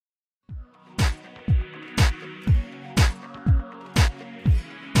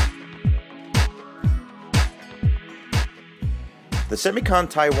The SEMICON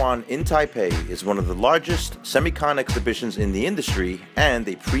Taiwan in Taipei is one of the largest semicon exhibitions in the industry and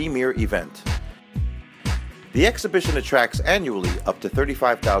a premier event. The exhibition attracts annually up to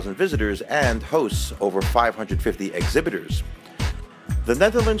 35,000 visitors and hosts over 550 exhibitors. The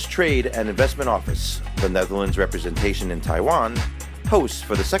Netherlands Trade and Investment Office, the Netherlands representation in Taiwan, hosts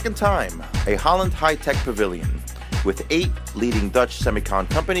for the second time a Holland High Tech Pavilion with 8 leading Dutch semicon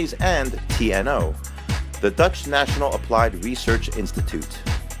companies and TNO, the Dutch National Applied Research Institute.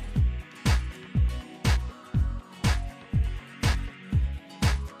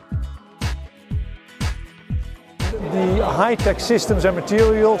 The high-tech systems and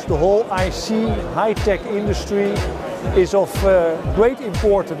materials, the whole IC high-tech industry is of great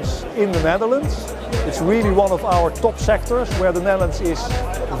importance in the Netherlands. It's really one of our top sectors where the Netherlands is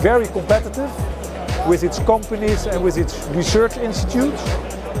very competitive with its companies and with its research institutes.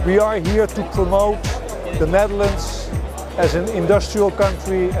 We are here to promote the Netherlands as an industrial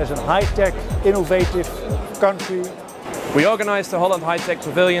country, as a high-tech, innovative country. We organized the Holland High Tech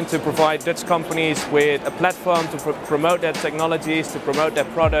Pavilion to provide Dutch companies with a platform to promote their technologies, to promote their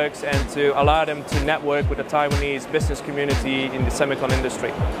products, and to allow them to network with the Taiwanese business community in the semicon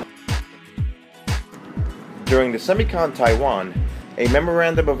industry. During the SEMICON Taiwan, a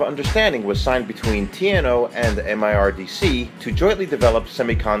memorandum of understanding was signed between TNO and the MIRDC to jointly develop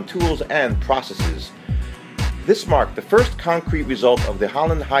semicon tools and processes. This marked the first concrete result of the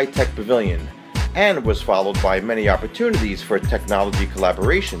Holland High Tech Pavilion and was followed by many opportunities for technology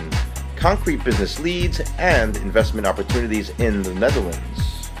collaboration, concrete business leads, and investment opportunities in the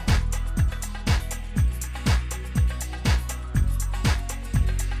Netherlands.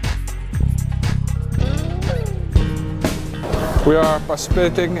 We are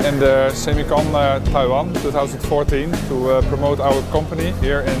participating in the SEMICON Taiwan 2014 to promote our company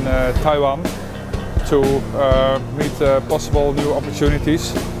here in Taiwan, to meet possible new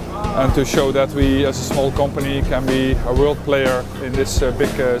opportunities and to show that we as a small company can be a world player in this big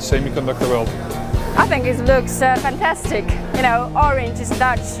semiconductor world. I think it looks fantastic. You know, orange is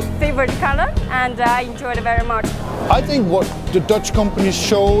Dutch favorite color and I enjoyed it very much. I think what the Dutch companies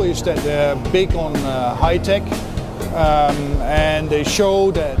show is that they're big on high tech and they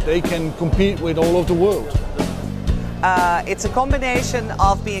show that they can compete with all of the world. It's a combination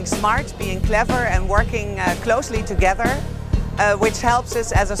of being smart, being clever and working closely together, which helps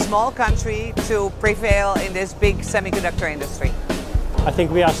us as a small country to prevail in this big semiconductor industry. I think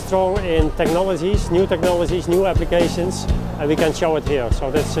we are strong in technologies, new applications, and we can show it here.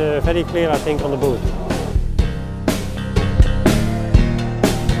 So that's very clear, I think, on the booth.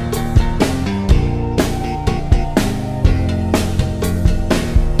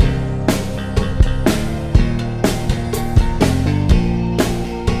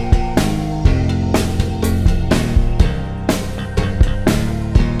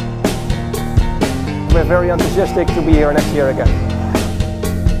 We're very enthusiastic to be here next year again.